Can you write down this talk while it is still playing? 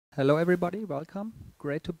Hello everybody, welcome.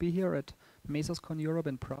 Great to be here at MesosCon Europe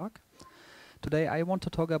in Prague. Today I want to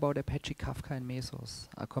talk about Apache Kafka and Mesos,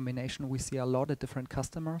 a combination we see a lot at different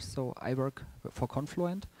customers. So I work for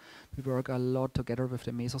Confluent. We work a lot together with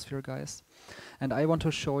the Mesosphere guys. And I want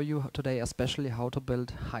to show you today especially how to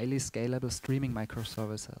build highly scalable streaming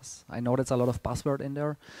microservices. I know that's a lot of buzzword in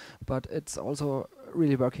there, but it's also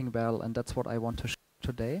really working well, and that's what I want to show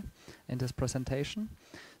today in this presentation.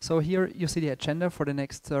 So here you see the agenda for the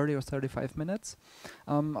next 30 or 35 minutes.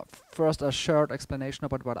 First, a short explanation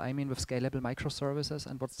about what I mean with scalable microservices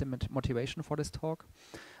and what's the motivation for this talk.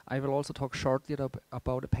 I will also talk shortly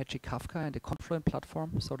about Apache Kafka and the Confluent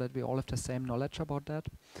platform so that we all have the same knowledge about that.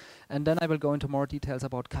 And then I will go into more details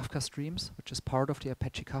about Kafka Streams, which is part of the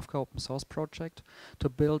Apache Kafka open source project to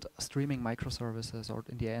build streaming microservices, or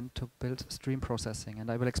in the end to build stream processing. And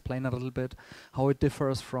I will explain a little bit how it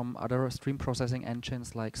differs from other stream processing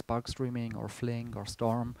engines like Spark Streaming or Flink or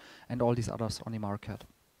Storm and all these others on the market.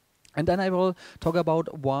 And then I will talk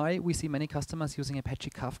about why we see many customers using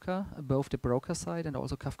Apache Kafka, both the broker side and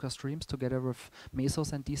also Kafka Streams together with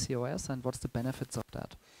Mesos and DCOS, and what's the benefits of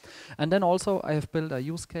that. And then also I have built a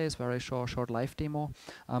use case where I show a short live demo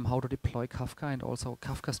how to deploy Kafka and also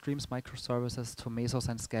Kafka Streams microservices to Mesos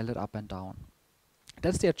and scale it up and down.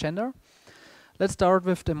 That's the agenda. Let's start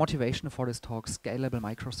with the motivation for this talk, scalable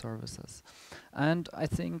microservices. And I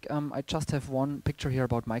think I just have one picture here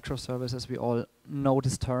about microservices. We all know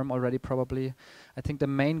this term already probably. I think the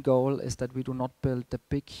main goal is that we do not build the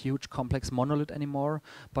big, huge, complex monolith anymore,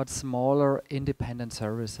 but smaller independent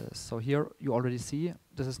services. So here you already see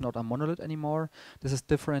this is not a monolith anymore. This is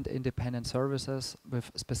different independent services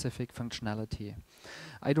with specific functionality.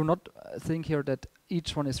 I do not think here that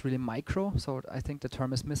each one is really micro, so I think the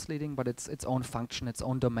term is misleading, but it's its own function, its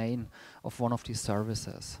own domain of one of these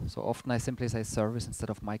services. So often I simply say service instead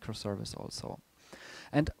of microservice also.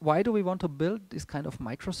 And why do we want to build this kind of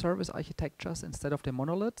microservice architectures instead of the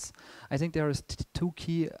monoliths? I think there is two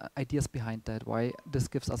key ideas behind that, why this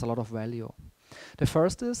gives us a lot of value. The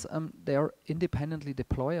first is they are independently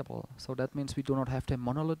deployable. So that means we do not have the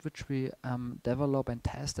monolith which we develop and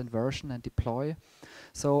test and version and deploy.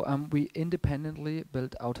 So we independently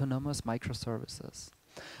build autonomous microservices.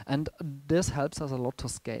 And this helps us a lot to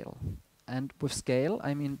scale. And with scale,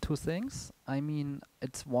 I mean two things. I mean,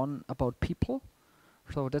 it's one about people.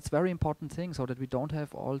 So that's a very important thing, so that we don't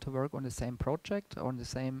have all to work on the same project or on the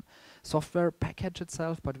same software package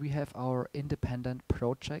itself, but we have our independent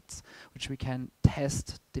projects which we can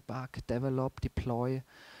test, debug, develop, deploy,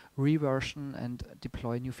 reversion and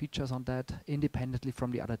deploy new features on that independently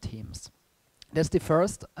from the other teams. That's the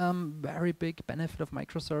first very big benefit of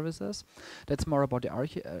microservices. That's more about the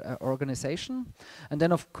organization. And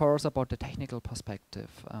then, of course, about the technical perspective.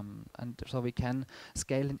 And so we can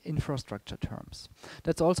scale in infrastructure terms.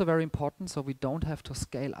 That's also very important, so we don't have to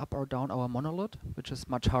scale up or down our monolith, which is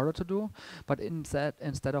much harder to do. But instead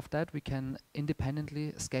of that, we can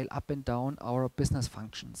independently scale up and down our business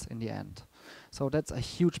functions in the end. So that's a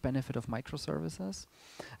huge benefit of microservices.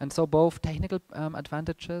 And so both technical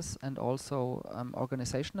advantages and also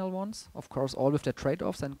organizational ones, of course, all with the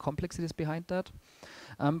trade-offs and complexities behind that.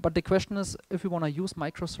 But the question is, if we want to use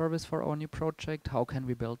microservice for our new project, how can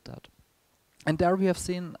we build that? And there we have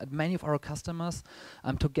seen at many of our customers,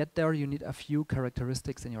 to get there you need a few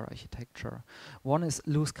characteristics in your architecture. One is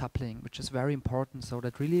loose coupling, which is very important, so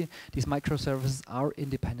that really these microservices are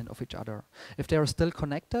independent of each other. If they are still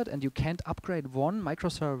connected and you can't upgrade one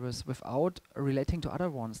microservice without relating to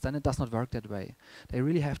other ones, then it does not work that way. They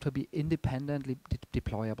really have to be independently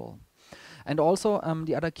deployable. And also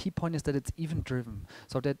the other key point is that it's event driven,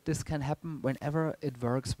 so that this can happen whenever it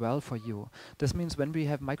works well for you. This means when we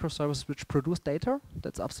have microservices which produce data,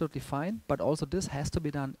 that's absolutely fine, but also this has to be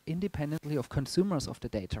done independently of consumers of the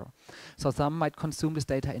data. So some might consume this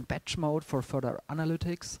data in batch mode for further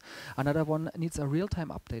analytics. Another one needs a real-time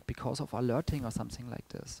update because of alerting or something like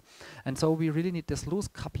this. And so we really need this loose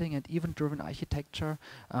coupling and event driven architecture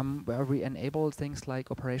where we enable things like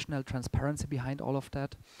operational transparency behind all of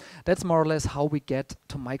that. That's more or less how we get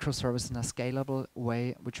to microservices in a scalable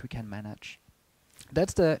way which we can manage.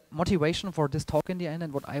 That's the motivation for this talk in the end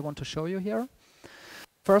and what I want to show you here.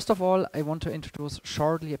 First of all, I want to introduce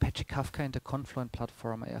shortly Apache Kafka and the Confluent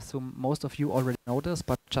platform. I assume most of you already know this,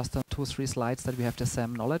 but just on 2 or 3 slides that we have the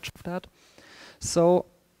same knowledge of that. So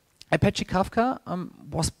Apache Kafka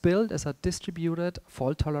was built as a distributed,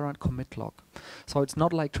 fault-tolerant commit log. So it's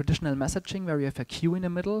not like traditional messaging where you have a queue in the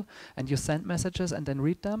middle and you send messages and then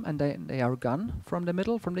read them and they are gone from the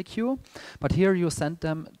middle, from the queue. But here you send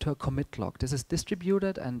them to a commit log. This is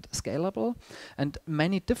distributed and scalable, and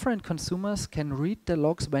many different consumers can read the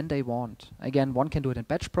logs when they want. Again, one can do it in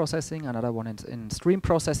batch processing, another one in stream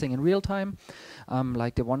processing in real time.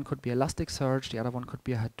 Like the one could be Elasticsearch, the other one could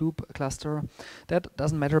be a Hadoop cluster. That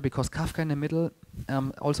doesn't matter because Kafka in the middle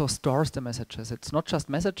also stores the messages. It's not just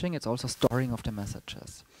messaging, it's also storing of the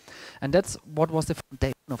messages. And that's what was the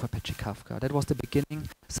foundation of Apache Kafka. That was the beginning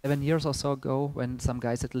 7 years or so ago when some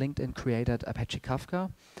guys at LinkedIn created Apache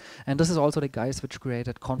Kafka. And this is also the guys which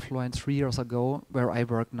created Confluent 3 years ago, where I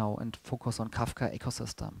work now and focus on Kafka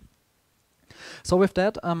ecosystem. So with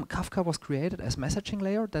that, Kafka was created as messaging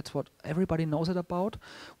layer. That's what everybody knows it about.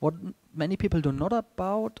 What many people do not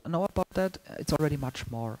know about that, it's already much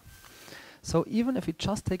more. So even if you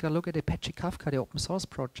just take a look at Apache Kafka, the open source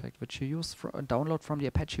project, which you use for download from the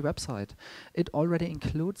Apache website, it already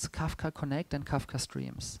includes Kafka Connect and Kafka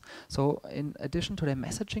Streams. So in addition to the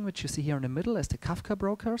messaging, which you see here in the middle as the Kafka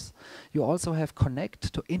brokers, you also have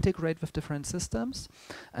Connect to integrate with different systems.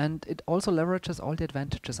 And it also leverages all the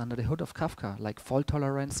advantages under the hood of Kafka, like fault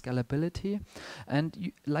tolerance, scalability.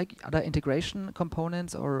 And like other integration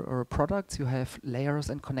components or products, you have layers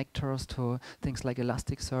and connectors to things like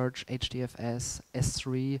Elasticsearch, HDFS,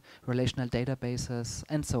 S3, relational databases,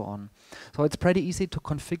 and so on. So it's pretty easy to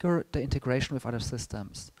configure the integration with other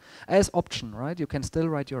systems. As option, right? You can still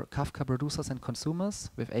write your Kafka producers and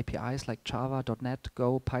consumers with APIs like Java, .NET,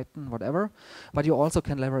 Go, Python, whatever. But you also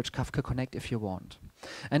can leverage Kafka Connect if you want.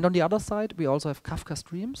 And on the other side, we also have Kafka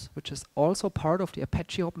Streams, which is also part of the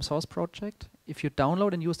Apache open source project. If you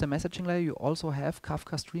download and use the messaging layer, you also have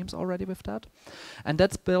Kafka Streams already with that. And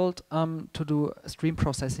that's built to do stream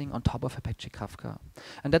processing on top of Apache Kafka.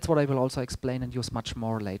 And that's what I will also explain and use much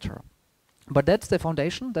more later. But that's the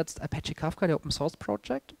foundation. That's Apache Kafka, the open source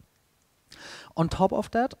project. On top of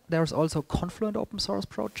that, there's also Confluent open source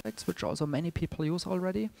projects, which also many people use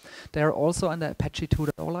already. They are also under Apache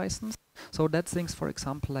 2.0 license. So that's things, for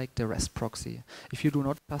example, like the REST proxy. If you do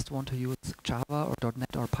not just want to use Java or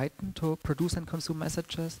 .NET or Python to produce and consume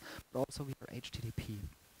messages, but also with HTTP.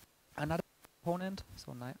 Another component,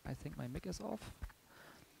 so I think my mic is off.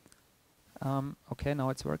 Okay, now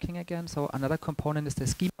it's working again. So another component is the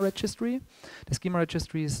schema registry. The schema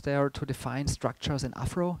registry is there to define structures in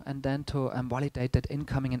Afro and then to validate that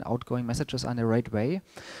incoming and outgoing messages are in the right way.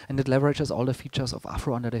 And it leverages all the features of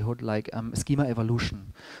Afro under the hood, like schema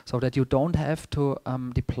evolution, so that you don't have to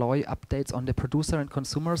deploy updates on the producer and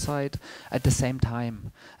consumer side at the same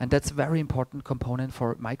time. And that's a very important component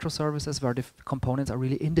for microservices, where the components are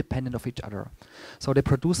really independent of each other. So the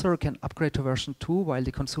producer can upgrade to version 2 while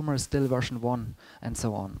the consumer is still version 1, and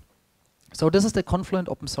so on. So this is the Confluent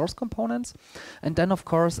open source components. And then, of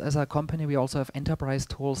course, as a company, we also have enterprise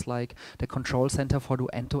tools like the control center for the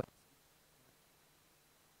end-to-end.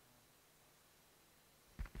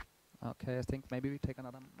 Okay, I think maybe we take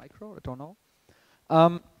another micro, I don't know.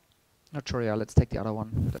 Not sure, yeah, let's take the other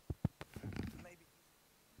one.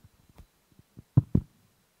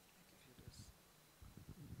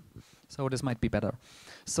 So this might be better.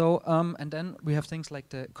 So, and then we have things like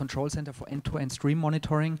the control center for end-to-end stream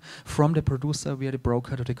monitoring from the producer via the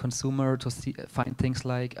broker to the consumer to find things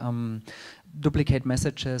like duplicate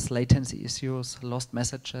messages, latency issues, lost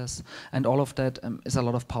messages, and all of that is a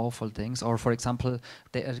lot of powerful things. Or for example,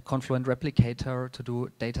 the Confluent replicator to do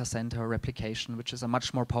data center replication, which is a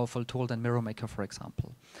much more powerful tool than Mirror Maker, for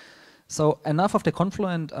example. So enough of the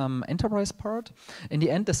Confluent enterprise part. In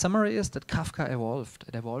the end, the summary is that Kafka evolved.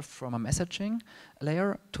 It evolved from a messaging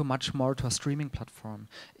layer to much more to a streaming platform.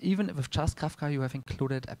 Even with just Kafka, you have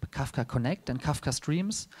included Kafka Connect and Kafka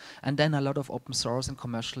Streams, and then a lot of open source and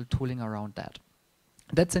commercial tooling around that.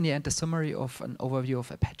 That's in the end the summary of an overview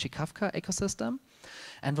of Apache Kafka ecosystem.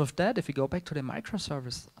 And with that, if we go back to the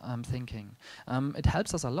microservice thinking, it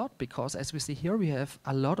helps us a lot because as we see here, we have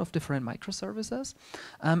a lot of different microservices.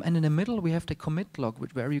 And in the middle, we have the commit log,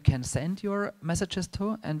 where you can send your messages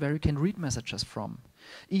to and where you can read messages from.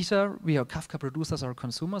 Either we are Kafka producers or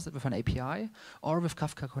consumers with an API, or with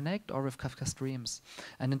Kafka Connect, or with Kafka Streams.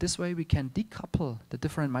 And in this way, we can decouple the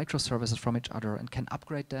different microservices from each other and can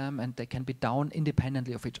upgrade them, and they can be down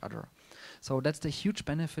independently of each other. So that's the huge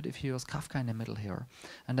benefit if you use Kafka in the middle here.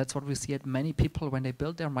 And that's what we see at many people when they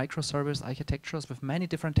build their microservice architectures with many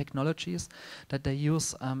different technologies, that they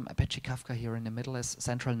use Apache Kafka here in the middle as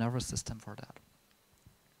central nervous system for that.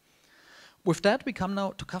 With that, we come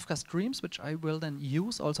now to Kafka Streams, which I will then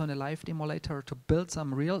use also in a live demo later to build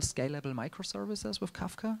some real scalable microservices with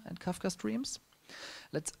Kafka and Kafka Streams.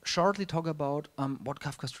 Let's shortly talk about what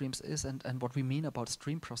Kafka Streams is and what we mean about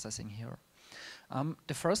stream processing here.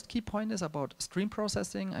 The first key point is about stream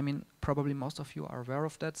processing. I mean, probably most of you are aware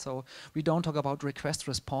of that. So we don't talk about request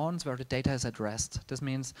response where the data is at rest. This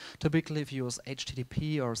means typically if you use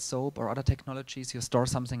HTTP or SOAP or other technologies, you store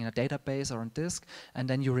something in a database or on disk, and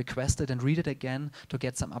then you request it and read it again to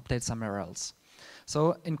get some update somewhere else.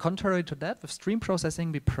 So in contrary to that, with stream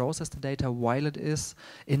processing, we process the data while it is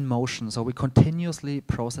in motion. So we continuously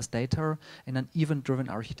process data in an event-driven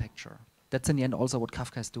architecture. That's in the end also what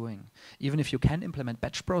Kafka is doing. Even if you can implement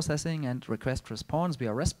batch processing and request response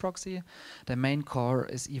via REST proxy, the main core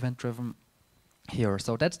is event-driven here.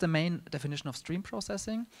 So that's the main definition of stream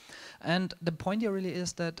processing. And the point here really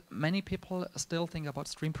is that many people still think about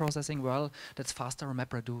stream processing, well, that's faster or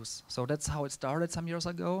MapReduce. So that's how it started some years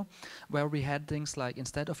ago, where we had things like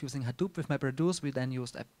instead of using Hadoop with MapReduce, we then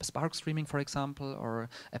used Spark Streaming, for example, or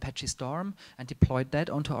Apache Storm, and deployed that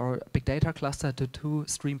onto our big data cluster to do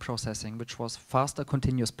stream processing, which was faster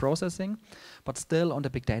continuous processing, but still on the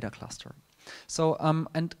big data cluster. So,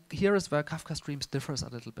 and here is where Kafka Streams differs a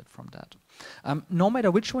little bit from that. No matter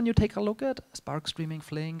which one you take a look at, Spark Streaming,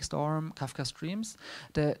 Flink, Storm, Kafka Streams,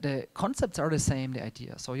 the concepts are the same, the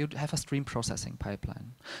idea. So you have a stream processing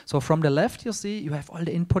pipeline. So from the left you see you have all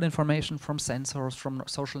the input information from sensors, from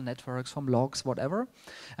social networks, from logs, whatever,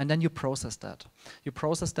 and then you process that. You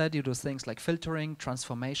process that, you do things like filtering,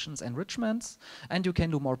 transformations, enrichments, and you can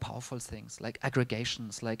do more powerful things like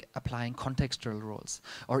aggregations, like applying contextual rules,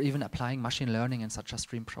 or even applying machine learning in such a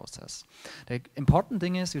stream process. The important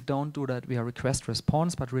thing is you don't do that via request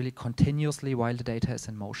response, but really continuously while the data is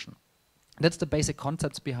in motion. That's the basic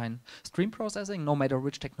concepts behind stream processing, no matter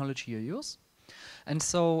which technology you use. And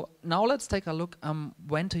so now let's take a look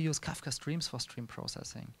when to use Kafka Streams for stream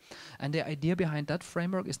processing. And the idea behind that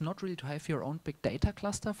framework is not really to have your own big data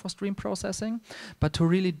cluster for stream processing, but to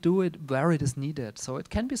really do it where it is needed. So it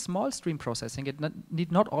can be small stream processing. It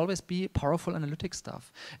need not always be powerful analytic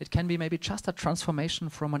stuff. It can be maybe just a transformation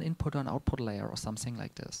from an input or an output layer or something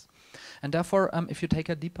like this. And therefore, if you take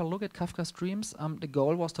a deeper look at Kafka Streams, the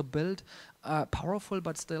goal was to build a powerful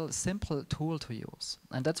but still simple tool to use.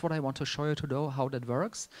 And that's what I want to show you today, how that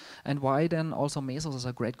works, and why then also Mesos is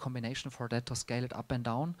a great combination for that, to scale it up and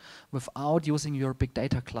down without using your big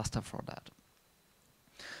data cluster for that.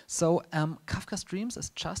 So Kafka Streams is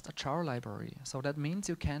just a jar library. So that means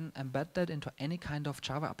you can embed that into any kind of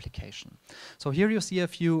Java application. So here you see a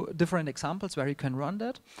few different examples where you can run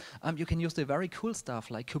that. You can use the very cool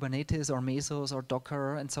stuff like Kubernetes or Mesos or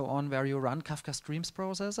Docker and so on, where you run Kafka Streams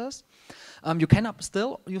processes. You can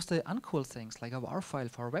still use the uncool things like a WAR file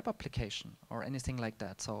for a web application or anything like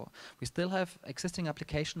that. So we still have existing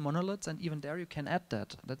application monoliths, and even there you can add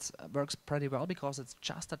that. That works pretty well because it's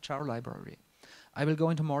just a jar library. I will go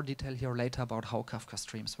into more detail here later about how Kafka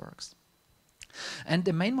Streams works. And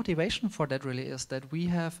the main motivation for that really is that we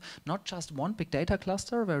have not just one big data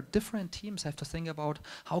cluster where different teams have to think about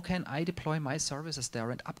how can I deploy my services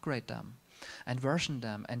there and upgrade them and version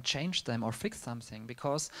them and change them or fix something,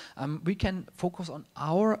 because we can focus on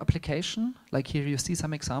our application. Like here you see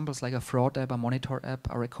some examples like a fraud app, a monitor app,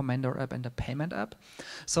 a recommender app, and a payment app.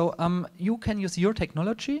 So you can use your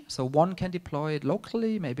technology. So one can deploy it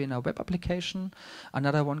locally, maybe in a web application.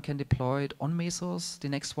 Another one can deploy it on Mesos. The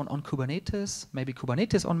next one on Kubernetes, maybe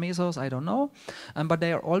Kubernetes on Mesos, I don't know. But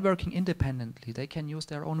they are all working independently. They can use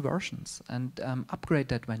their own versions and upgrade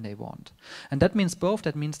that when they want. And that means both.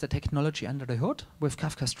 That means the technology under the hood with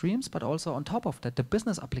Kafka Streams, but also on top of that, the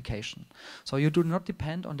business application. So you do not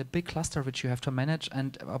depend on the big cluster which you have to manage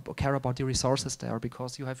and care about the resources there,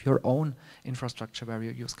 because you have your own infrastructure where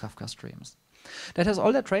you use Kafka Streams. That has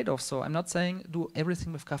all the trade-offs. So I'm not saying do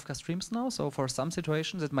everything with Kafka Streams now. So for some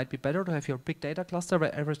situations, it might be better to have your big data cluster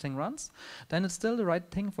where everything runs. Then it's still the right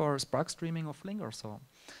thing for Spark Streaming or Flink or so.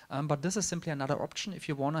 But this is simply another option if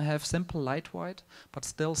you want to have simple, lightweight, but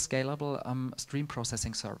still scalable stream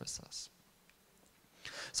processing services.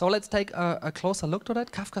 So let's take a closer look to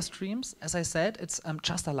that. Kafka Streams, as I said, it's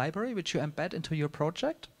just a library which you embed into your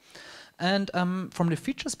project. And from the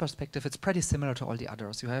features perspective, it's pretty similar to all the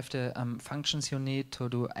others. You have the functions you need to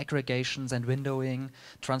do aggregations and windowing,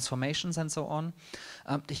 transformations, and so on.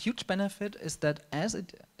 The huge benefit is that as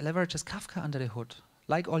it leverages Kafka under the hood,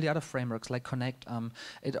 like all the other frameworks, like Connect.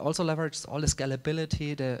 It also leverages all the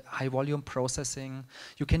scalability, the high volume processing.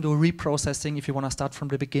 You can do reprocessing if you want to start from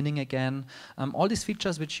the beginning again. All these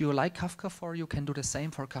features which you like Kafka for, you can do the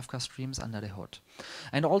same for Kafka Streams under the hood.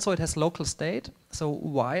 And also it has local state. So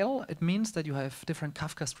while it means that you have different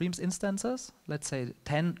Kafka Streams instances, let's say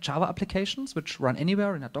 10 Java applications which run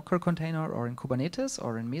anywhere in a Docker container or in Kubernetes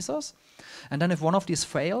or in Mesos. And then if one of these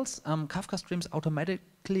fails, Kafka Streams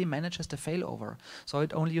automatically manages the failover. So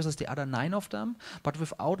it only uses the other 9 of them, but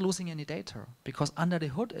without losing any data. Because under the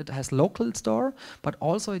hood, it has local store, but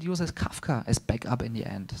also it uses Kafka as backup in the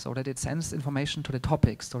end, so that it sends information to the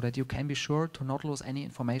topics, so that you can be sure to not lose any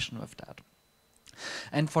information with that.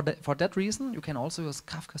 And for that reason, you can also use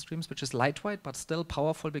Kafka Streams, which is lightweight, but still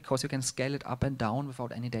powerful, because you can scale it up and down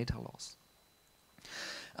without any data loss.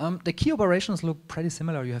 The key operations look pretty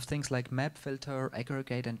similar. You have things like map, filter,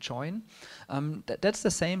 aggregate, and join. That's the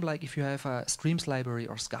same like if you have a streams library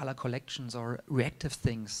or Scala collections or reactive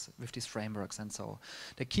things with these frameworks and so.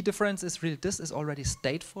 The key difference is really this is already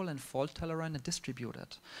stateful and fault tolerant and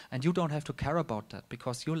distributed. And you don't have to care about that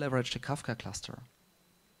because you leverage the Kafka cluster.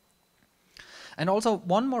 And also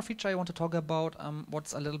one more feature I want to talk about,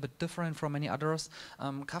 what's a little bit different from many others.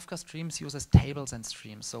 Kafka Streams uses tables and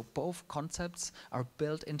streams. So both concepts are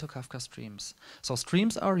built into Kafka Streams. So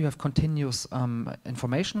streams are, you have continuous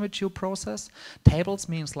information which you process. Tables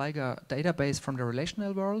means like a database from the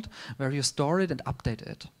relational world where you store it and update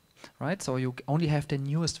it. Right, so you only have the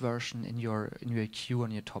newest version in your queue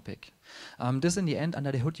on your topic. This, in the end,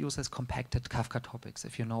 under the hood uses compacted Kafka topics,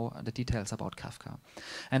 if you know the details about Kafka.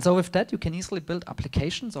 And so with that, you can easily build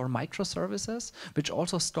applications or microservices, which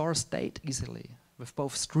also store state easily, with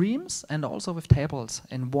both streams and also with tables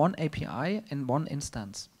in one API in one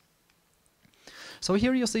instance. So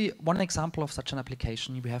here you see one example of such an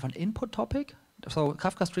application. We have an input topic. So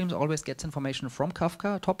Kafka Streams always gets information from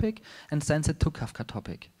Kafka topic and sends it to Kafka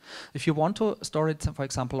topic. If you want to store it, for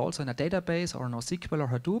example, also in a database or NoSQL or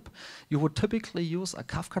Hadoop, you would typically use a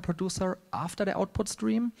Kafka producer after the output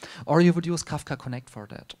stream, or you would use Kafka Connect for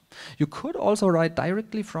that. You could also write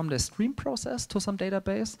directly from the stream process to some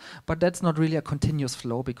database, but that's not really a continuous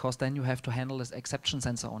flow because then you have to handle this exceptions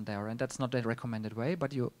and so on there, and that's not the recommended way,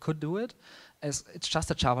 but you could do it as it's just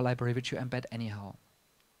a Java library which you embed anyhow.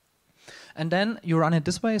 And then you run it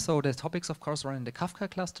this way, so the topics of course run in the Kafka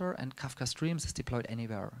cluster and Kafka Streams is deployed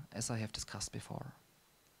anywhere, as I have discussed before.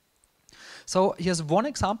 So here's one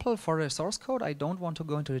example for the source code. I don't want to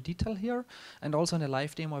go into the detail here, and also in the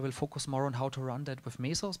live demo I will focus more on how to run that with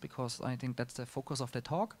Mesos because I think that's the focus of the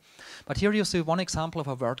talk. But here you see one example of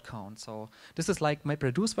a word count. So this is like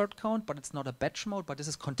MapReduce word count, but it's not a batch mode, but this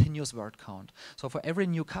is continuous word count. So for every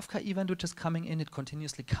new Kafka event which is coming in, it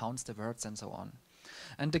continuously counts the words and so on.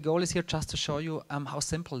 And the goal is here just to show you how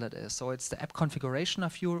simple that is. So it's the app configuration, a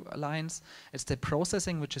few lines. It's the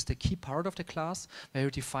processing, which is the key part of the class, where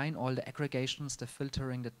you define all the aggregations, the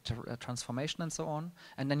filtering, the transformation, and so on.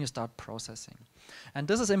 And then you start processing. And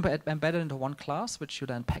this is embedded into one class, which you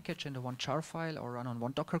then package into one jar file or run on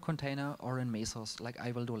one Docker container or in Mesos, like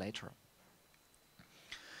I will do later.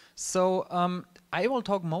 So I will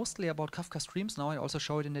talk mostly about Kafka Streams now. I also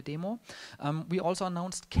show it in the demo. We also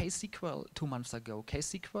announced KSQL 2 months ago.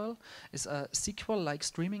 KSQL is a SQL-like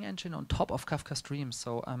streaming engine on top of Kafka Streams.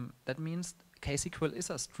 So that means KSQL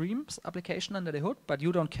is a streams application under the hood, but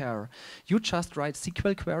you don't care. You just write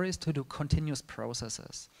SQL queries to do continuous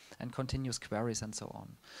processes and continuous queries and so on.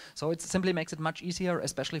 So it simply makes it much easier,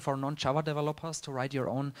 especially for non-Java developers, to write your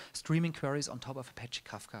own streaming queries on top of Apache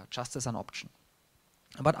Kafka, just as an option.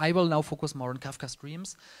 But I will now focus more on Kafka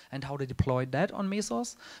Streams and how to deploy that on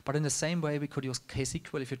Mesos. But in the same way, we could use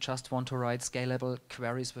KSQL if you just want to write scalable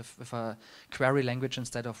queries with a query language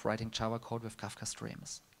instead of writing Java code with Kafka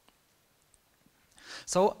Streams.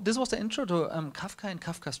 So this was the intro to Kafka and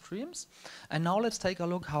Kafka Streams. And now let's take a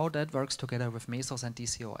look how that works together with Mesos and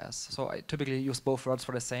DCOS. So I typically use both words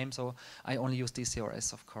for the same, so I only use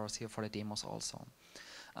DCOS, of course, here for the demos also.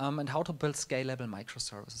 And how to build scalable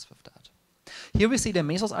microservices with that. Here we see the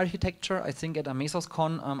Mesos architecture. I think at a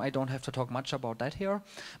MesosCon, I don't have to talk much about that here.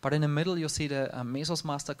 But in the middle, you see the Mesos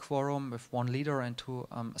master quorum with one leader and two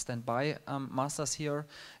standby masters here.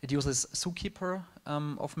 It uses Zookeeper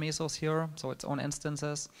of Mesos here, so its own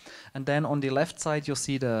instances. And then on the left side, you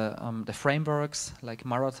see the frameworks like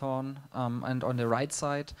Marathon. And on the right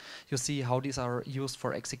side, you see how these are used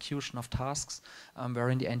for execution of tasks, where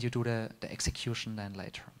in the end you do the execution then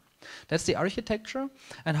later. That's the architecture.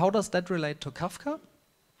 And how does that relate to Kafka?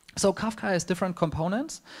 So Kafka has different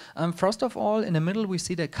components. First of all, in the middle we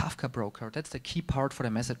see the Kafka broker. That's the key part for the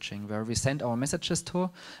messaging, where we send our messages to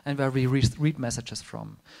and where we read messages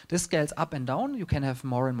from. This scales up and down. You can have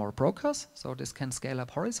more and more brokers, so this can scale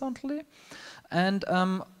up horizontally. And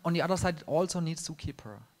on the other side, it also needs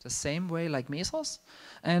Zookeeper, the same way like Mesos.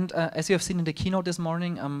 And as you have seen in the keynote this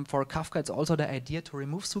morning, for Kafka, it's also the idea to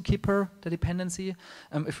remove Zookeeper, the dependency.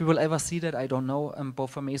 If we will ever see that, I don't know,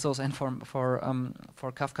 both for Mesos and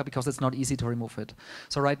for Kafka, because it's not easy to remove it.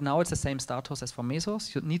 So right now, it's the same status as for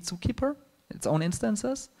Mesos. You need Zookeeper, its own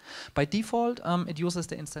instances. By default, it uses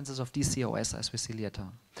the instances of DCOS, as we see later.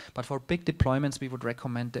 But for big deployments, we would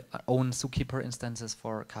recommend the own Zookeeper instances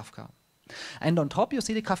for Kafka. And on top, you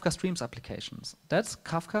see the Kafka Streams applications. That's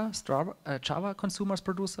Kafka Java consumers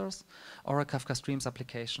producers or Kafka Streams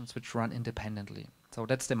applications which run independently. So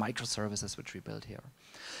that's the microservices which we build here.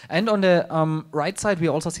 And on the right side, we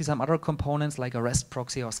also see some other components like a REST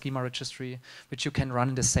proxy or schema registry, which you can run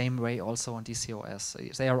in the same way also on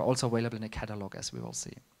DCOS. They are also available in a catalog, as we will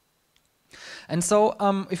see. And so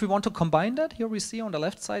if we want to combine that, here we see on the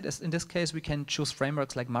left side, in this case, we can choose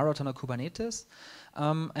frameworks like Marathon or Kubernetes.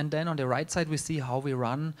 And then on the right side, we see how we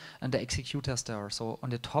run and the executors there. So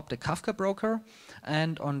on the top, the Kafka broker,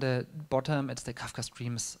 and on the bottom, it's the Kafka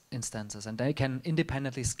Streams instances. And they can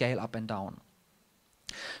independently scale up and down.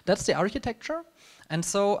 That's the architecture. And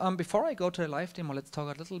so before I go to the live demo, let's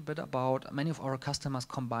talk a little bit about many of our customers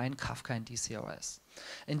combine Kafka and DCOS.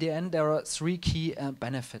 In the end, there are three key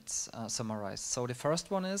benefits summarized. So the first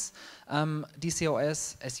one is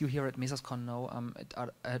DCOS, as you here at MesosCon know,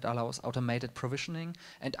 it allows automated provisioning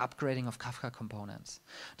and upgrading of Kafka components.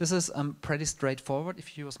 This is pretty straightforward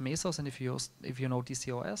if you use Mesos and if you know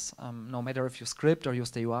DCOS, no matter if you script or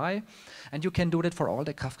use the UI, and you can do that for all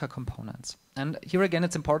the Kafka components. And here again,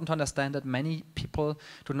 it's important to understand that many people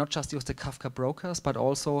do not just use the Kafka brokers, but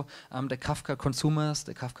also the Kafka consumers,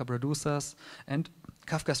 the Kafka producers, and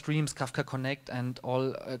Kafka Streams, Kafka Connect, and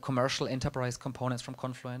all commercial enterprise components from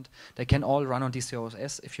Confluent. They can all run on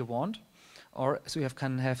DCOS if you want, or so you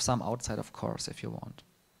can have some outside, of course, if you want.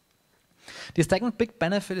 The second big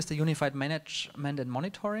benefit is the unified management and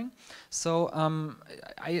monitoring. So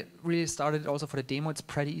I really started also for the demo. It's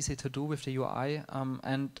pretty easy to do with the UI.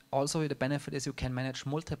 And also the benefit is you can manage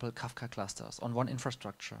multiple Kafka clusters on one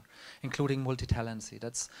infrastructure, including multi-tenancy.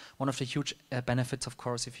 That's one of the huge benefits, of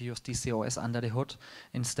course, if you use DCOS under the hood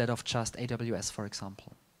instead of just AWS, for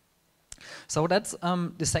example. So that's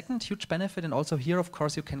the second huge benefit, and also here, of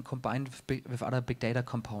course, you can combine with other big data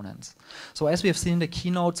components. So as we have seen in the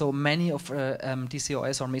keynote, so many of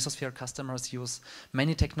DCOS or Mesosphere customers use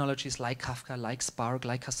many technologies like Kafka, like Spark,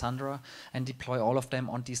 like Cassandra, and deploy all of them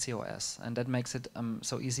on DCOS. And that makes it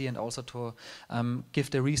so easy, and also to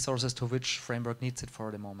give the resources to which framework needs it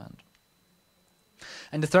for the moment.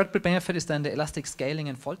 And the third big benefit is then the elastic scaling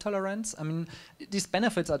and fault tolerance. I mean, these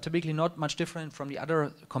benefits are typically not much different from the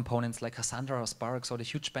other components like Cassandra or Spark, so the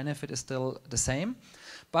huge benefit is still the same.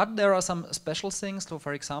 But there are some special things. So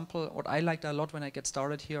for example, what I liked a lot when I get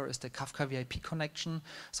started here is the Kafka VIP connection,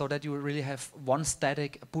 so that you really have one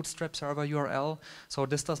static bootstrap server URL. So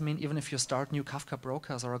this does mean even if you start new Kafka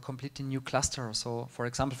brokers or a completely new cluster. So for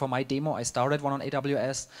example, for my demo, I started one on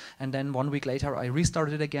AWS, and then 1 week later, I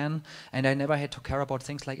restarted it again, and I never had to care about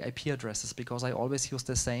things like IP addresses, because I always use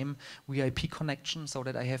the same VIP connection, so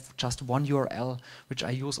that I have just one URL, which I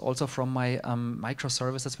use also from my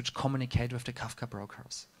microservices, which communicate with the Kafka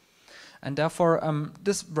brokers. And therefore,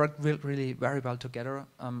 this worked really very well together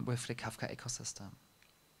with the Kafka ecosystem.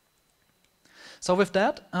 So with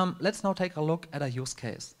that, let's now take a look at a use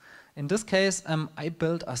case. In this case, I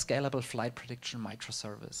built a scalable flight prediction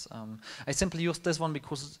microservice. I simply used this one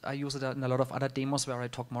because I use it in a lot of other demos where I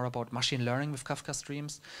talk more about machine learning with Kafka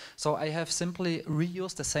Streams. So I have simply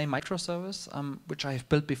reused the same microservice, which I have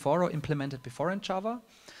built before or implemented before in Java.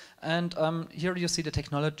 And here you see the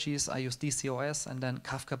technologies. I use DCOS and then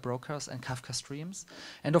Kafka brokers and Kafka Streams.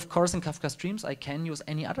 And of course, in Kafka Streams, I can use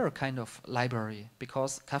any other kind of library,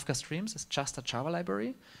 because Kafka Streams is just a Java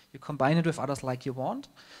library. You combine it with others like you want.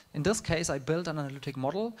 In this case, I built an analytic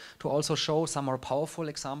model to also show some more powerful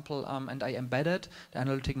example, and I embedded the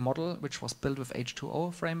analytic model, which was built with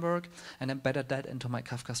H2O framework, and embedded that into my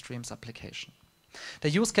Kafka Streams application. The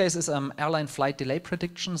use case is airline flight delay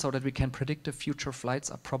prediction, so that we can predict if future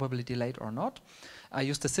flights are probably delayed or not. I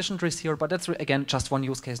use decision trees here, but that's again just one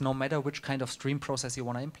use case. No matter which kind of stream process you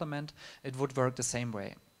want to implement, it would work the same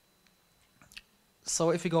way. So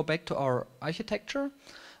if we go back to our architecture,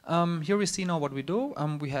 Here we see now what we do.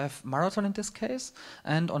 We have Marathon in this case,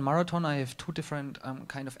 and on Marathon I have two different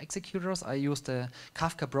kind of executors. I use the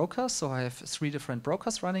Kafka brokers, so I have 3 different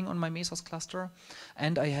brokers running on my Mesos cluster,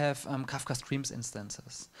 and I have Kafka Streams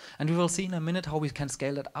instances. And we will see in a minute how we can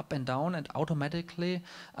scale that up and down, and automatically,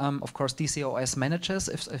 of course, DCOS manages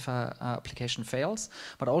if an application fails,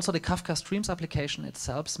 but also the Kafka Streams application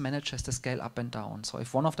itself manages the scale up and down. So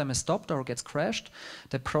if one of them is stopped or gets crashed,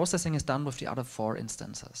 the processing is done with the other 4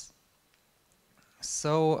 instances.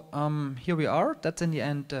 So here we are. That's in the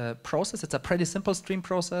end the process. It's a pretty simple stream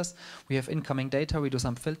process. We have incoming data, we do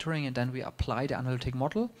some filtering, and then we apply the analytic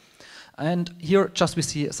model. And here just we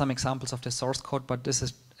see some examples of the source code, but this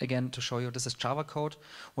is, again, to show you, this is Java code,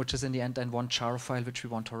 which is in the end then one jar file which we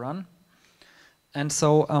want to run. And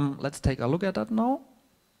so let's take a look at that now.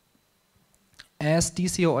 As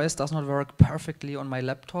DCOS does not work perfectly on my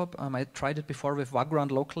laptop, I tried it before with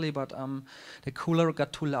Vagrant locally, but the cooler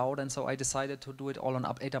got too loud, and so I decided to do it all on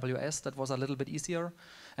AWS. That was a little bit easier,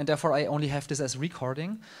 and therefore I only have this as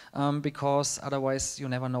recording, because otherwise you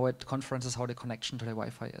never know at conferences how the connection to the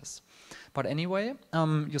Wi-Fi is. But anyway,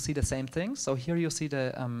 you see the same thing. So here you see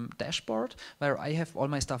the dashboard where I have all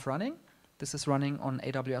my stuff running. This is running on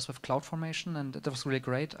AWS with CloudFormation, and that was really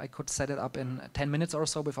great. I could set it up in 10 minutes or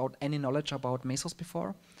so without any knowledge about Mesos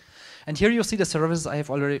before. And here you see the services I have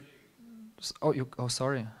already. Oh,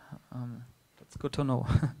 sorry. That's good to know.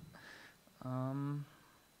 Let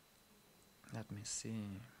me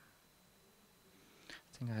see.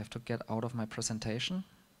 I think I have to get out of my presentation.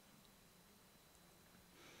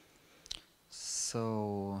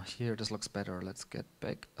 So here this looks better. Let's get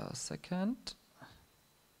back a second.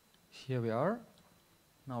 Here we are.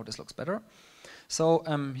 Now this looks better. So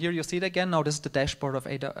here you see it again. Now this is the dashboard of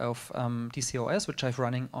DCOS, which I'm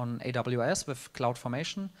running on AWS with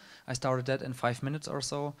CloudFormation. I started that in 5 minutes or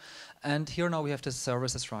so. And here now we have the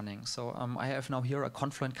services running. So I have now here a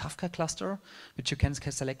Confluent Kafka cluster, which you can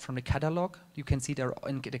select from the catalog. You can see there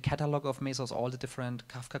in the catalog of Mesos all the different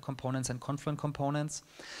Kafka components and Confluent components.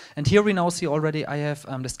 And here we now see already I have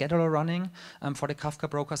the scheduler running for the Kafka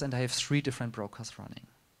brokers, and I have 3 different brokers running.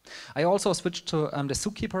 I also switched to the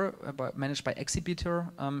Zookeeper managed by Exhibitor.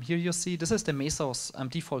 Here you see this is the Mesos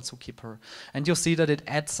default Zookeeper, and you see that it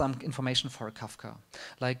adds some information for Kafka,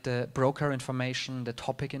 like the broker information, the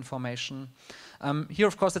topic information. Here,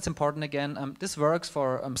 of course, it's important again. This works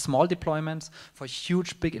for small deployments. For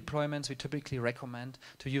huge, big deployments, we typically recommend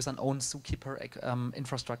to use an own Zookeeper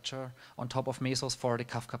infrastructure on top of Mesos for the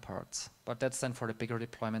Kafka parts. But that's then for the bigger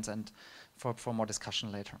deployments and for more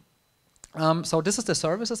discussion later. So this is the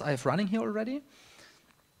services I have running here already.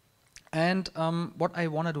 And what I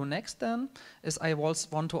want to do next then is I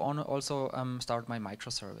want to also start my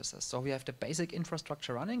microservices. So we have the basic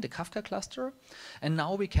infrastructure running, the Kafka cluster, and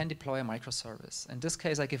now we can deploy a microservice. In this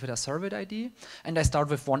case, I give it a service ID, and I start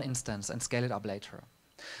with 1 instance and scale it up later.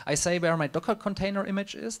 I say where my Docker container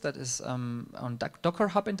image is, that is on Docker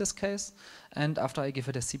Hub in this case, and after I give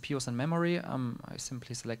it a CPUs and memory, I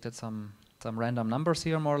simply selected some random numbers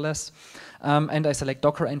here, more or less, and I select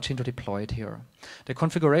Docker Engine to deploy it here. The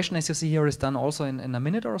configuration, as you see here, is done also in a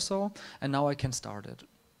minute or so, and now I can start it.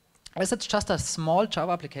 As it's just a small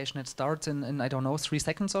Java application, it starts in I don't know, 3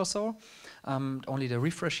 seconds or so. Only the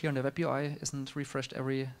refresh here in the web UI isn't refreshed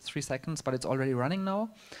every 3 seconds, but it's already running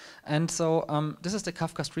now. And so this is the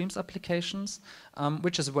Kafka Streams applications,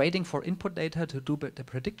 which is waiting for input data to do the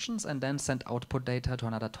predictions and then send output data to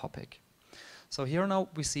another topic. So here now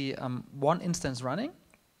we see 1 instance running.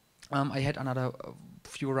 I had another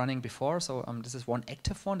few running before, so this is 1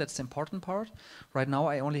 active one. That's the important part. Right now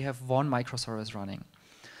I only have 1 microservice running.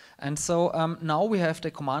 And so now we have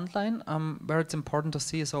the command line where it's important to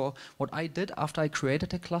see. So what I did after I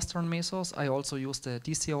created the cluster on Mesos, I also used the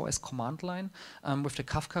DCOS command line with the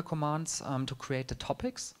Kafka commands to create the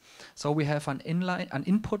topics. So we have an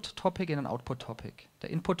input topic and an output topic.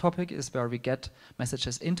 The input topic is where we get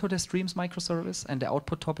messages into the Streams microservice, and the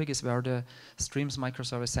output topic is where the Streams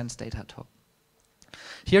microservice sends data to.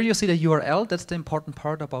 Here you see the URL. That's the important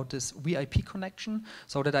part about this VIP connection,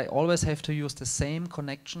 so that I always have to use the same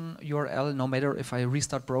connection URL no matter if I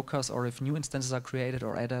restart brokers or if new instances are created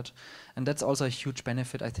or added. And that's also a huge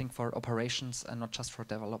benefit, I think, for operations and not just for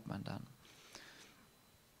development then.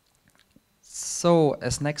 So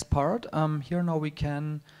as next part, here now we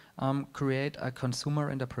can create a consumer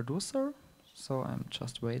and a producer. So I'm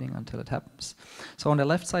just waiting until it happens. So on the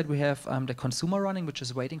left side we have the consumer running, which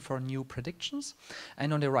is waiting for new predictions.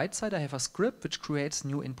 And on the right side I have a script which creates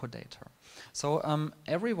new input data. So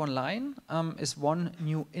every 1 line is 1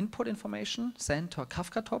 new input information sent to a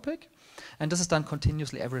Kafka topic. And this is done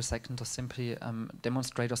continuously every second to simply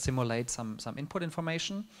demonstrate or simulate some input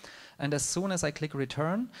information. And as soon as I click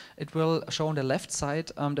return, it will show on the left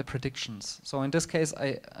side the predictions. So in this case,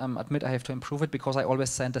 I admit I have to improve it because I always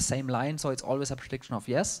send the same line, so it's always a prediction of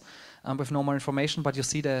yes with no more information, but you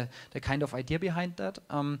see the kind of idea behind that,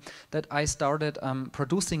 that I started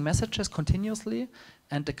producing messages continuously,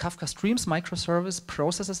 and the Kafka Streams microservice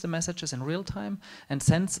processes the messages in real time and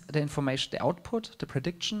sends the information, the output, the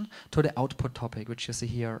prediction, to the output topic, which you see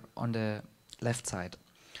here on the left side.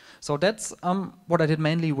 So that's what I did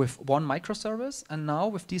mainly with one microservice, and now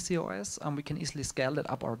with DCOS we can easily scale it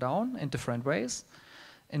up or down in different ways.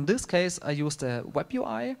 In this case, I used the web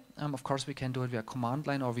UI. Of course, we can do it via command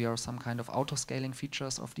line or via some kind of auto-scaling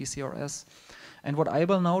features of DCOS. And what I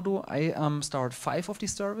will now do, I start 5 of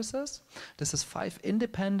these services. This is 5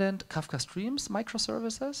 independent Kafka Streams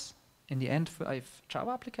microservices. In the end, 5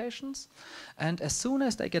 Java applications. And as soon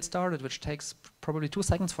as they get started, which takes probably 2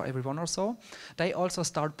 seconds for every one or so, they also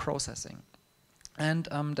start processing. And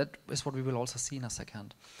that is what we will also see in a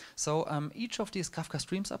second. So each of these Kafka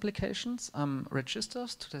Streams applications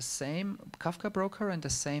registers to the same Kafka broker and the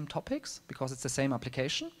same topics, because it's the same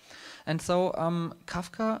application. And so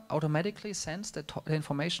Kafka automatically sends the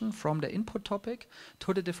information from the input topic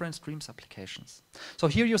to the different Streams applications. So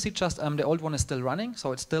here you see just the old one is still running,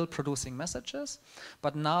 so it's still producing messages.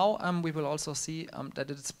 But now we will also see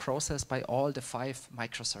that it's processed by all the 5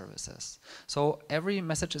 microservices. So every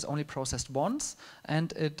message is only processed once,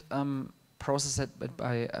 and it processes it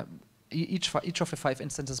by each of the 5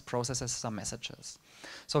 instances processes some messages.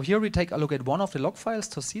 So here we take a look at one of the log files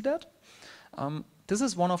to see that. This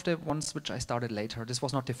is one of the ones which I started later. This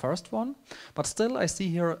was not the first one, but still I see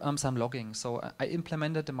here some logging. So I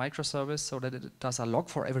implemented the microservice so that it does a log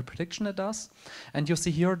for every prediction it does. And you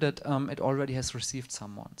see here that it already has received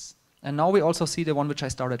some ones. And now we also see the one which I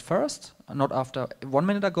started first, not after 1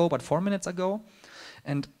 minute ago, but 4 minutes ago.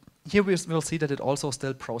 And here we will see that it also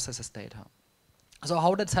still processes data. So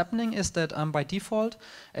how that's happening is that by default,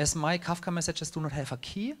 as my Kafka messages do not have a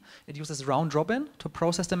key, it uses round robin to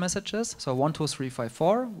process the messages. So 1, 2, 3, 5,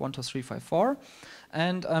 4, 1, 2, 3, 5, 4.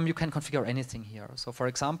 And you can configure anything here. So for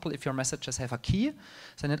example, if your messages have a key,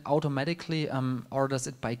 then it automatically orders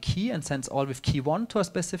it by key and sends all with key 1 to a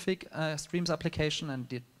specific Streams application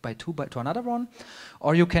and by 2 to another one.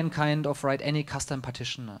 Or you can kind of write any custom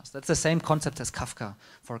partitioners. That's the same concept as Kafka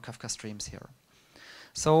for Kafka Streams here.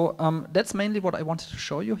 So that's mainly what I wanted to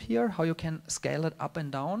show you here, how you can scale it up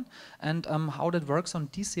and down, and how that works on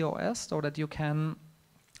DCOS, so that you can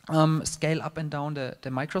scale up and down the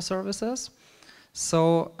microservices.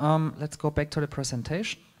 So let's go back to the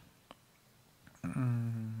presentation.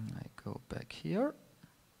 I go back here.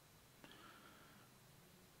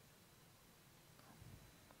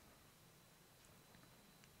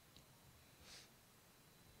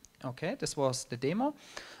 Okay, this was the demo.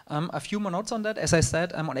 A few more notes on that. As I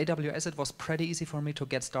said, on AWS it was pretty easy for me to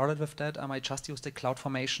get started with that. I just used the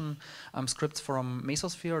CloudFormation scripts from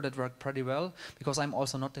Mesosphere that worked pretty well, because I'm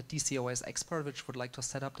also not the DCOS expert, which would like to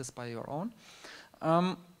set up this by your own.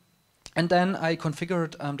 And then I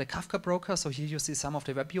configured the Kafka broker, so here you see some of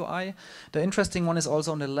the web UI. The interesting one is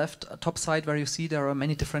also on the left top side, where you see there are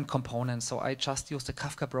many different components. So I just used the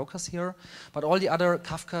Kafka brokers here, but all the other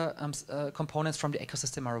Kafka components from the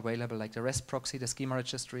ecosystem are available, like the REST proxy, the schema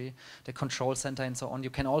registry, the control center, and so on. You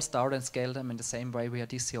can all start and scale them in the same way via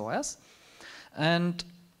DCOS. And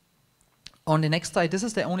on the next slide, this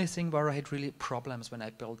is the only thing where I had really problems when I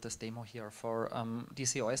built this demo here for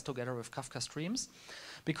DCOS together with Kafka Streams.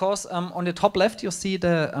 Because on the top left, you see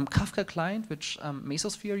the Kafka client, which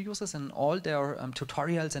Mesosphere uses in all their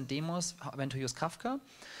tutorials and demos when to use Kafka.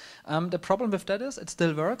 The problem with that is it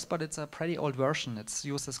still works, but it's a pretty old version. It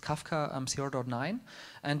uses Kafka 0.9,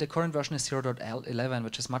 and the current version is 0.11,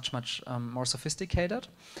 which is much, much more sophisticated.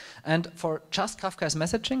 And for just Kafka as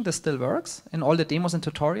messaging, this still works in all the demos and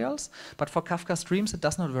tutorials, but for Kafka Streams, it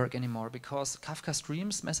does not work anymore, because Kafka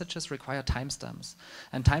Streams messages require timestamps.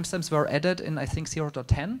 And timestamps were added in, I think,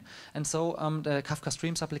 0.10, and so the Kafka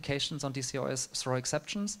Streams applications on DCOS throw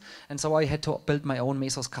exceptions, and so I had to build my own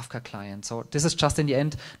Mesos Kafka client. So this is just, in the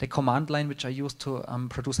end, the command line which I use to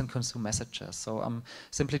produce and consume messages. So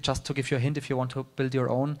simply just to give you a hint, if you want to build your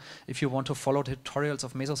own, if you want to follow the tutorials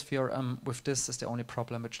of Mesosphere, with this is the only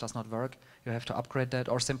problem which does not work. You have to upgrade that,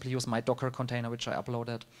 or simply use my Docker container, which I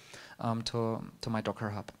uploaded to my Docker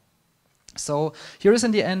hub. So here is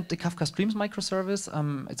in the end the Kafka Streams microservice.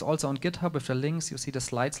 It's also on GitHub with the links. You see the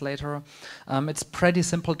slides later. It's pretty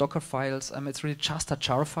simple Docker files. It's really just a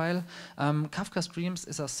jar file. Kafka Streams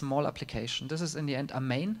is a small application. This is in the end a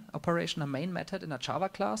main operation, a main method in a Java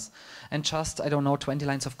class, and just, I don't know, 20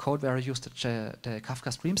 lines of code where I use the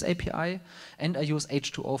Kafka Streams API, and I use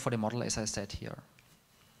H2O for the model, as I said here.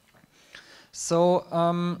 So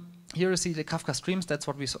here you see the Kafka Streams. That's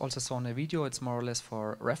what we also saw in the video. It's more or less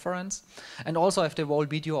for reference. And also I have the whole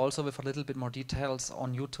video also with a little bit more details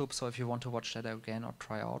on YouTube. So if you want to watch that again or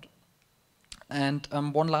try out. And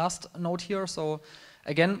one last note here. So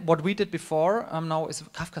again, what we did before now is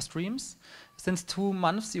Kafka Streams. Since 2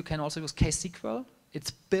 months, you can also use KSQL. It's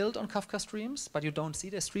built on Kafka Streams, but you don't see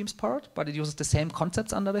the streams part, but it uses the same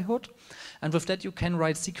concepts under the hood. And with that, you can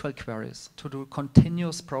write SQL queries to do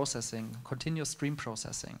continuous processing, continuous stream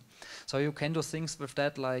processing. So you can do things with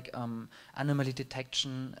that like anomaly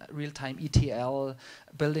detection, real-time ETL,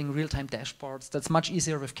 building real-time dashboards. That's much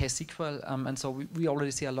easier with KSQL, and so we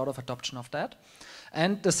already see a lot of adoption of that.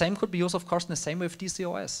 And the same could be used, of course, in the same way with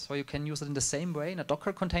DCOS. So you can use it in the same way in a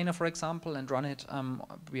Docker container, for example, and run it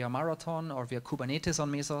via Marathon or via Kubernetes on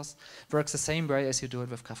Mesos. It works the same way as you do it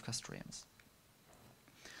with Kafka Streams.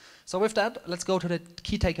 So with that, let's go to the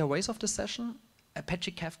key takeaways of this session.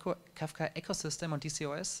 Apache Kafka ecosystem on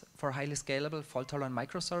DCOS for highly scalable, fault-tolerant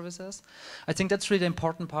microservices. I think that's really the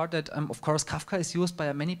important part that, of course, Kafka is used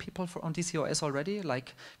by many people on DCOS already,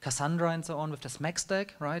 like Cassandra and so on with the SMAC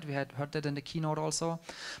stack, right? We had heard that in the keynote also.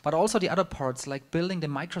 But also the other parts, like building the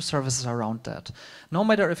microservices around that. No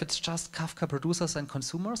matter if it's just Kafka producers and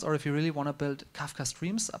consumers, or if you really want to build Kafka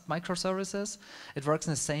Streams microservices, it works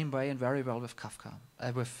in the same way and very well with Kafka,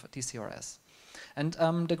 with DCOS. And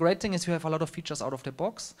the great thing is you have a lot of features out of the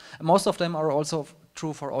box. Most of them are also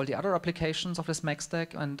true for all the other applications of this SMAC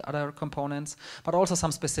stack and other components, but also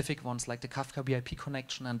some specific ones like the Kafka VIP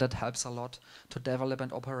connection, and that helps a lot to develop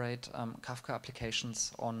and operate Kafka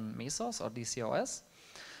applications on Mesos or DCOS.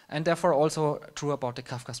 And therefore also true about the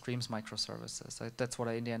Kafka Streams microservices. That's what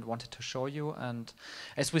I in the end wanted to show you. And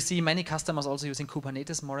as we see many customers also using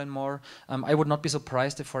Kubernetes more and more, I would not be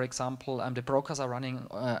surprised if, for example, the brokers are running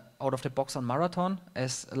out of the box on Marathon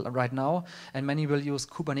as right now, and many will use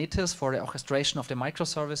Kubernetes for the orchestration of the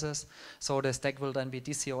microservices. So the stack will then be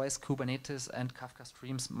DCOS, Kubernetes, and Kafka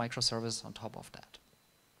Streams microservices on top of that.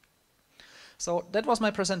 So that was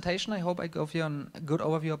my presentation. I hope I gave you a good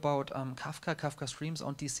overview about Kafka Streams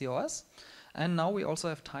on DCOS. And now we also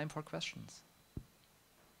have time for questions.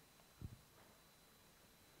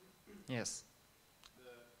 Yes.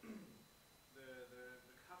 The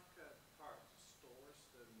Kafka part stores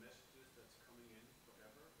the messages that's coming in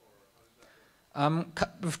forever, or how does that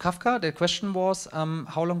work? With Kafka, the question was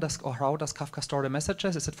how does Kafka store the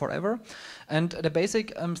messages? Is it forever? And the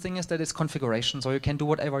basic thing is that it's configuration, so you can do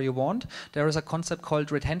whatever you want. There is a concept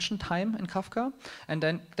called retention time in Kafka, and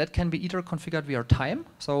then that can be either configured via time,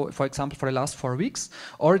 so for example for the last 4 weeks,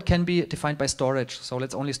 or it can be defined by storage, so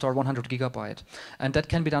let's only store 100 gigabyte. And that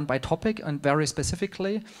can be done by topic and very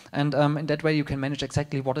specifically, and in that way you can manage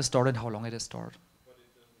exactly what is stored and how long it is stored.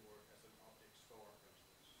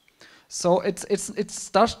 So it's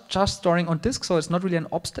just storing on disk, so it's not really an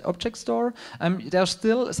object store. There's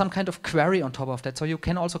still some kind of query on top of that, so you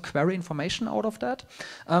can also query information out of that.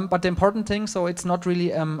 But the important thing, so it's not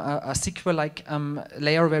really a SQL-like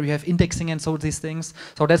layer where you have indexing and so these things.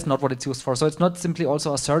 So that's not what it's used for. So it's not simply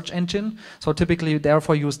also a search engine. So typically,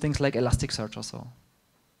 therefore, use things like Elasticsearch or so.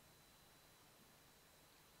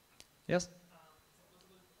 Yes?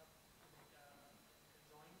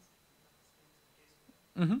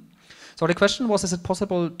 Mm-hmm. So the question was, is it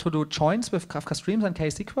possible to do joins with Kafka Streams and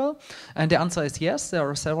KSQL? And the answer is yes. There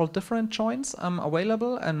are several different joins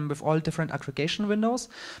available and with all different aggregation windows.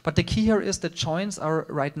 But the key here is that joins are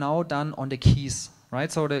right now done on the keys,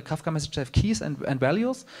 right? So the Kafka messages have keys and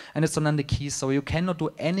values, and it's done on the keys. So you cannot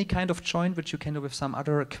do any kind of join, which you can do with some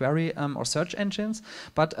other query or search engines,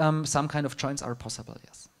 but some kind of joins are possible,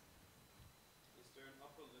 yes.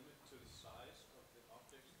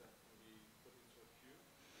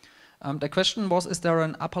 The question was, is there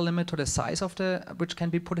an upper limit to the size of which can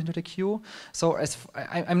be put into the queue? So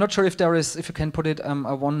I'm not sure if you can put it a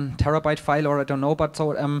 1 terabyte file, or I don't know, but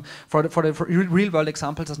so for real world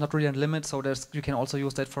examples, there's not really a limit. So you can also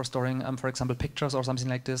use that for storing, for example, pictures or something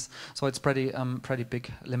like this. So it's pretty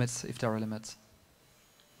big limits if there are limits.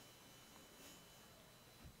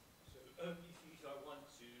 So if I want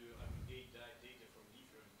to aggregate data from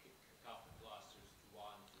different Kafka clusters to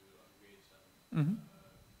one to aggregate some.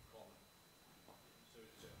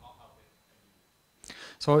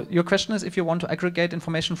 So your question is if you want to aggregate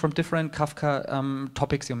information from different Kafka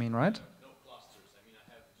topics, you mean, right? No,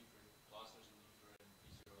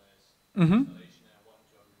 installation and I want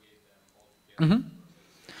to aggregate them all together.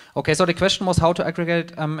 Okay, so the question was how to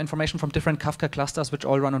aggregate information from different Kafka clusters which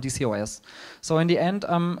all run on DCOS. So in the end,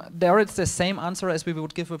 there it's the same answer as we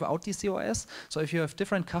would give without DCOS. So if you have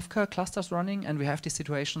different Kafka clusters running and we have these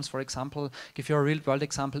situations, for example, give you a real world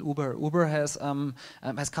example, Uber. Uber has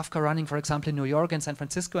Kafka running, for example, in New York and San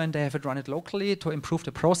Francisco, and they have it run it locally to improve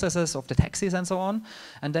the processes of the taxis and so on.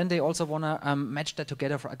 And then they also want to match that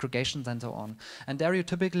together for aggregations and so on. And there you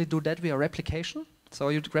typically do that via replication. So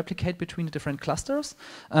you replicate between the different clusters.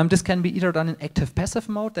 This can be either done in active-passive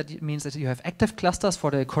mode. That means that you have active clusters for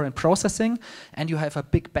the current processing, and you have a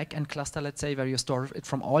big backend cluster, let's say, where you store it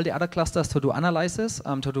from all the other clusters to do analysis,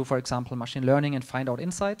 to do, for example, machine learning and find out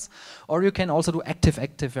insights. Or you can also do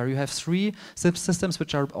active-active, where you have three systems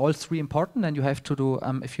which are all three important, and you have to do,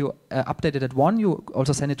 if you update it at one, you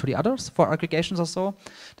also send it to the others for aggregations or so.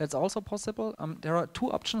 That's also possible. There are two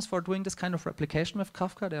options for doing this kind of replication with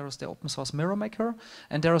Kafka. There is the open source Mirror Maker,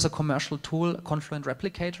 and there is a commercial tool, Confluent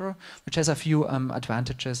Replicator, which has a few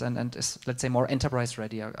advantages and is, let's say, more enterprise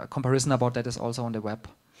ready. A comparison about that is also on the web.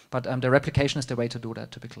 But the replication is the way to do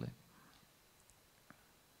that typically.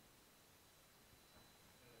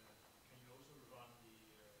 Can you also run the,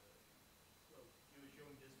 well, you were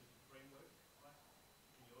showing this with the framework, right?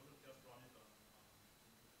 Can you also just run it on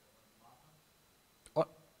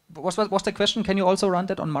Marathon? Was the question, can you also run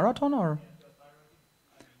that on Marathon or? Yeah, just directly.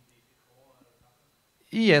 I mean, the core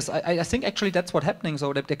Kafka. Yes, I think actually that's what's happening.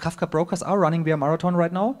 So the Kafka brokers are running via Marathon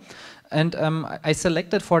right now. And I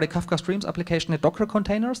selected for the Kafka Streams application the Docker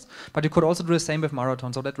containers, but you could also do the same with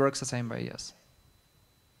Marathon. So that works the same way, yes.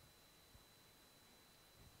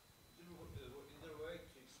 Is there a way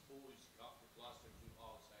to expose Kafka cluster to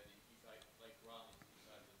outside? If I like run it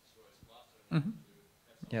inside the source cluster, and to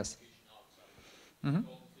have some Yes. application outside. Mhm.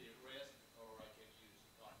 Only REST, or I can use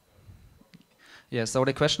Kafka protocol. Yes, so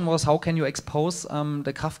the question was how can you expose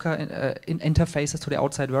the Kafka in interfaces to the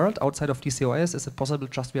outside world, outside of DCOS? Is it possible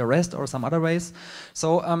just via REST or some other ways?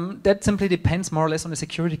 So that simply depends more or less on the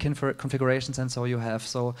security configurations and so you have.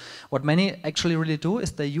 So what many actually really do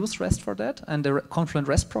is they use REST for that and the Confluent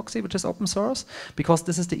REST proxy, which is open source, because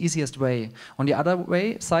this is the easiest way. On the other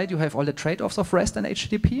way side, you have all the trade-offs of REST and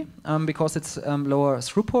HTTP because it's lower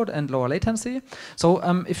throughput and lower latency. So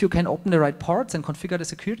if you can open the right ports and configure the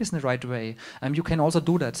securities in the right way, you can also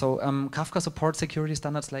do that. So Kafka supports security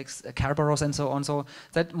standards like Kerberos and so on. So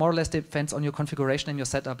that more or less depends on your configuration and your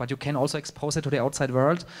setup, but you can also expose it to the outside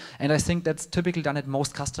world. And I think that's typically done at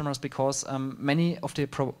most customers because many of the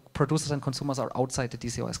producers and consumers are outside the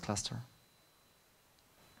DCOS cluster.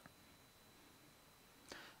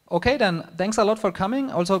 Okay, then thanks a lot for coming.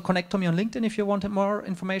 Also connect to me on LinkedIn if you want more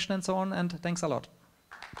information and so on, and thanks a lot.